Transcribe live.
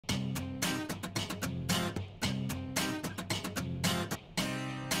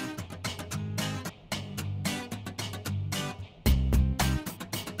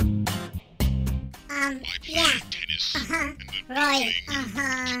Yeah. Right. Who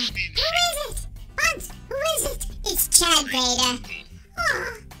is it? Buns, who is it? It's Chad Vader.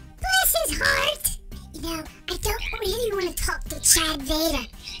 Aw, bless his heart. You know, I don't really want to talk to Chad Vader.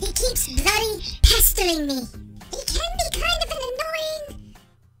 He keeps bloody pestering me. He can be kind of an annoying...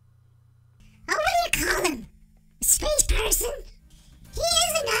 Oh, what do you call him? A space person? He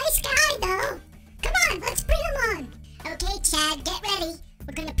is a nice guy, though. Come on, let's bring him on. Okay, Chad, get ready.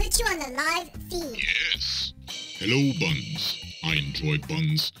 We're gonna put you on the live feed. Yes. Hello, Buns. I enjoy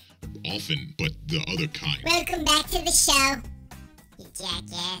buns often, but the other kind. Welcome back to the show, you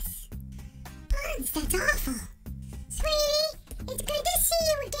jackass. Buns, that's awful. Sweetie, it's good to see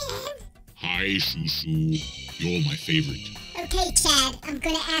you again. Hi, Chou Chou. You're my favorite. Okay, Chad, I'm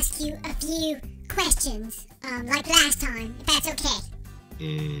gonna ask you a few questions, like last time, if that's okay.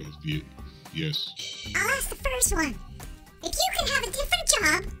 Yes. I'll ask the first one. If you could have a different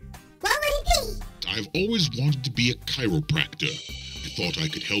job, what would it be? I've always wanted to be a chiropractor. I thought I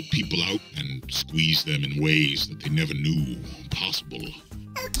could help people out and squeeze them in ways that they never knew possible.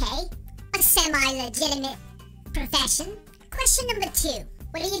 Okay, a semi-legitimate profession. Question number 2.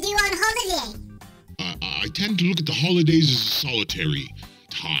 What do you do on holiday? I tend to look at the holidays as a solitary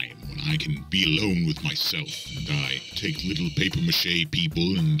time when I can be alone with myself, and I take little papier-mâché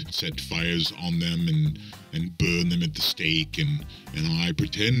people and set fires on them and burn them at the stake, and I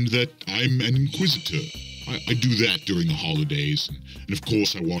pretend that I'm an inquisitor. I do that during the holidays, and of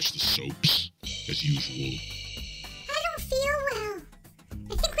course I watch the soaps, as usual. I don't feel well.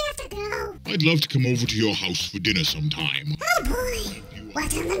 I think we have to go. I'd love to come over to your house for dinner sometime. Oh boy!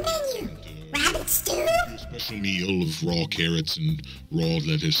 What's on the menu? Rabbit stew? A special meal of raw carrots and raw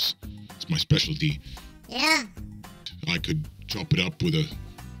lettuce. It's my specialty. Yeah. I could chop it up with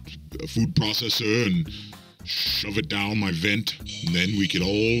a food processor and shove it down my vent, and then we could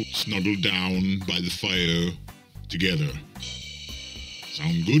all snuggle down by the fire together.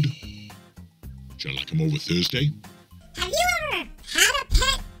 Sound good? Shall I come over Thursday? Have you ever had a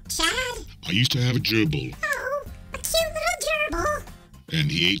pet, Chad? I used to have a gerbil, Oh, a cute little gerbil.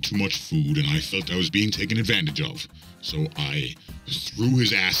 and he ate too much food, and I felt I was being taken advantage of. So I threw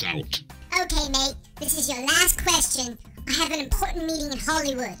his ass out. Okay, mate, this is your last question. I have an important meeting in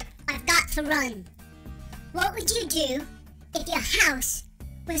Hollywood. I've got to run. What would you do if your house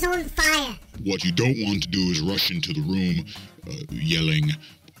was on fire? What you don't want to do is rush into the room yelling,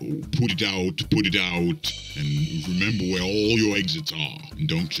 "Oh, put it out, and remember where all your exits are. And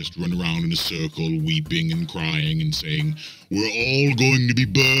don't just run around in a circle weeping and crying and saying, we're all going to be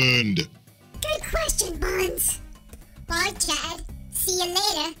burned." Good question, Buns. Bye, Chad. See you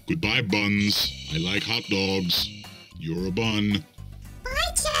later. Goodbye, Buns. I like hot dogs. You're a bun.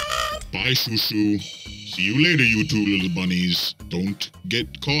 Bye, Chad. Bye, Chou Chou. See you later, you two little bunnies. Don't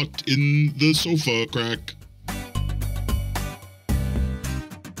get caught in the sofa crack.